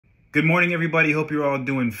Good morning, everybody. Hope you're all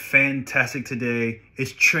doing fantastic today.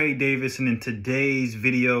 It's Trey Davis, and in today's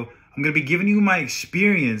video, I'm going to be giving you my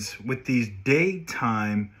experience with these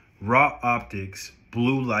daytime raw optics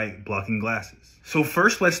blue light blocking glasses. So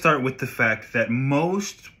first, let's start with the fact that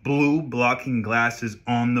most blue blocking glasses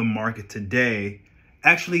on the market today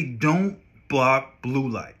actually don't block blue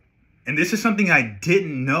light. And this is something I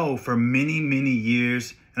didn't know for many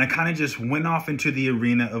years. And I kind of just went off into the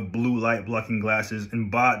arena of blue light blocking glasses and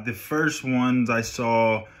bought the first ones I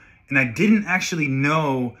saw. And I didn't actually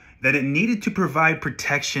know that it needed to provide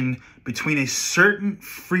protection between a certain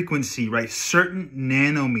frequency, right? Certain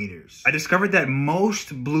nanometers. I discovered that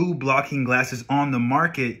most blue blocking glasses on the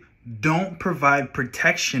market don't provide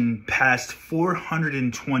protection past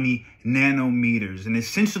 420 nanometers. And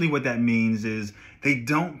essentially what that means is they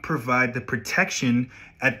don't provide the protection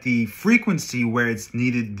at the frequency where it's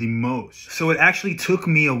needed the most. So it actually took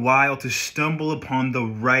me a while to stumble upon the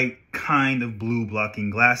right kind of blue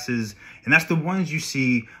blocking glasses. And that's the ones you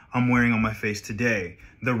see I'm wearing on my face today.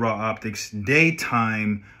 The Raw Optics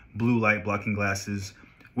daytime blue light blocking glasses,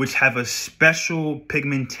 which have a special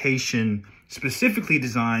pigmentation specifically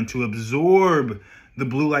designed to absorb the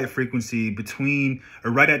blue light frequency between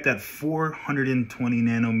or right at that 420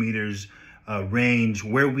 nanometers range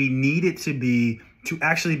where we need it to be to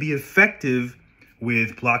actually be effective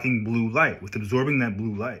with blocking blue light, with absorbing that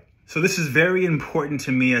blue light. So this is very important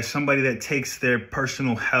to me as somebody that takes their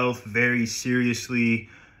personal health very seriously.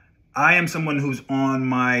 I am someone who's on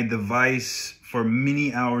my device for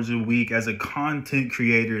many hours a week as a content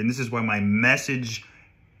creator, and this is why my message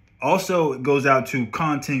also goes out to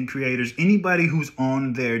content creators, anybody who's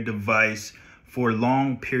on their device for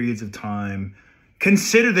long periods of time.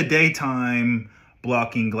 Consider the daytime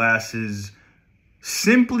blocking glasses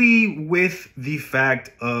simply with the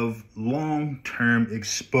fact of long-term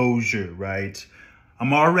exposure, right?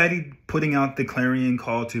 I'm already putting out the clarion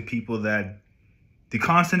call to people that the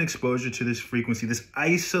constant exposure to this frequency, this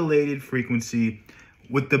isolated frequency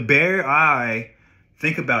with the bare eye,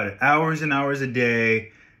 think about it, hours and hours a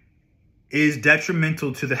day, is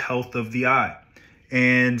detrimental to the health of the eye.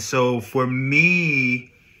 And so for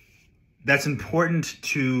me, that's important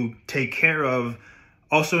to take care of.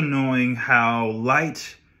 Also knowing how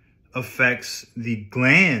light affects the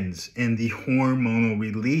glands and the hormonal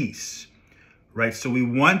release, right? So we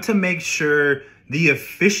want to make sure the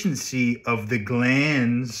efficiency of the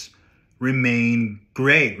glands remain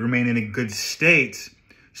great, remain in a good state.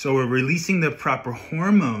 So we're releasing the proper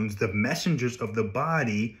hormones, the messengers of the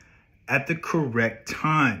body, at the correct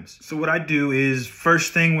times. So what I do is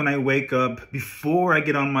first thing when I wake up, before I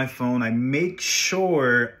get on my phone, I make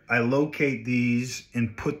sure I locate these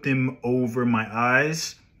and put them over my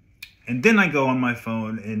eyes. And then I go on my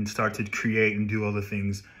phone and start to create and do all the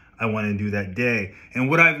things I want to do that day. And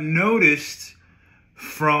what I've noticed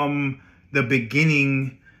from the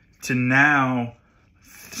beginning to now,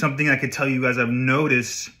 something I could tell you guys I've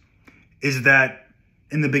noticed is that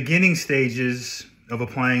in the beginning stages of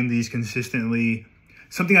applying these consistently,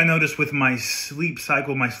 something I noticed with my sleep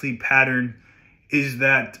cycle, my sleep pattern, is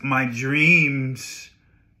that my dreams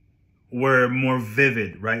were more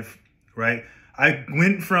vivid, right? I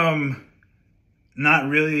went from not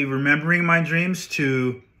really remembering my dreams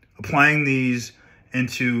to applying these and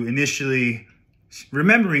to initially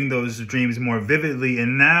remembering those dreams more vividly.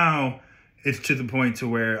 And now it's to the point to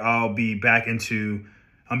where I'm back into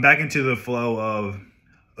the flow of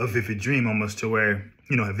a vivid dream, almost to where,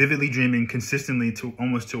 vividly dreaming consistently to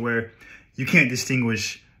almost to where you can't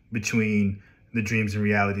distinguish between the dreams and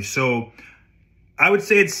reality. So I would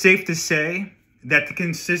say it's safe to say that the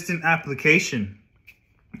consistent application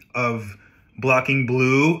of blocking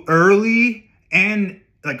blue early and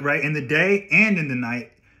in the day and in the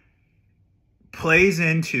night plays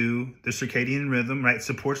into the circadian rhythm, right?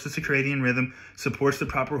 Supports the circadian rhythm, supports the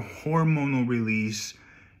proper hormonal release,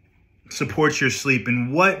 supports your sleep.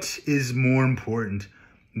 And what is more important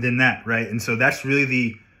than that, right? And so that's really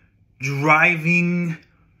the driving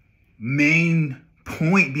main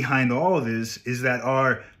point behind all of this, is that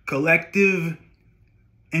our collective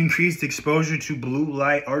increased exposure to blue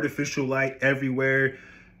light, artificial light everywhere,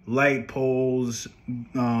 light poles,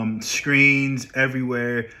 screens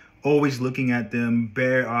everywhere, always looking at them,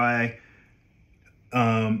 bare eye,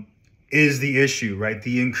 is the issue, right?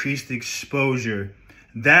 The increased exposure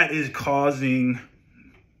that is causing,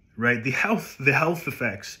 right? The health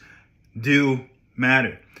effects do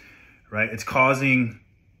matter, right? It's causing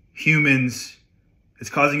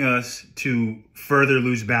us to further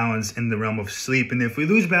lose balance in the realm of sleep. And if we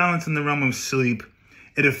lose balance in the realm of sleep,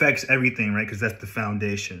 it affects everything, right? Because that's the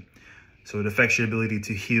foundation. So it affects your ability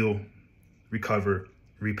to heal, recover,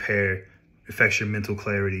 repair, affects your mental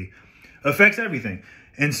clarity, affects everything.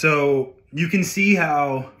 And so you can see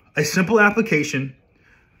how a simple application,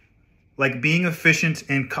 like being efficient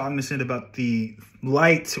and cognizant about the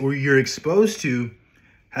light or you're exposed to,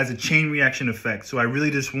 has a chain reaction effect. So I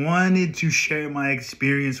really just wanted to share my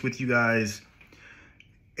experience with you guys.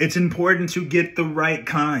 It's important to get the right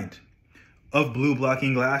kind of blue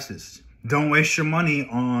blocking glasses. Don't waste your money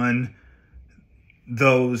on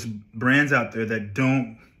those brands out there that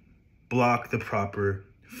don't block the proper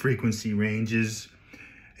frequency ranges.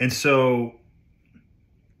 And so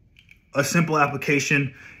a simple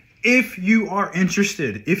application, if you are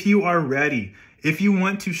interested, if you are ready, if you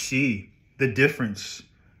want to see the difference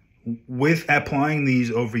with applying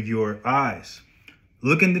these over your eyes,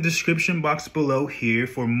 look in the description box below here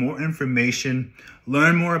for more information.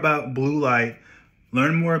 Learn more about blue light.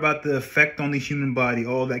 Learn more about the effect on the human body.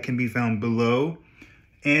 All that can be found below.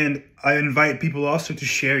 And I invite people also to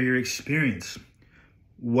share your experience.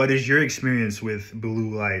 What is your experience with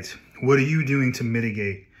blue light? What are you doing to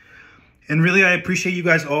mitigate? And really, I appreciate you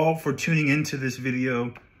guys all for tuning into this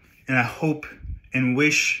video. And I hope and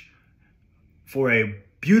wish for a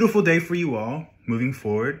beautiful day for you all moving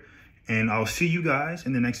forward. And I'll see you guys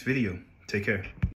in the next video. Take care.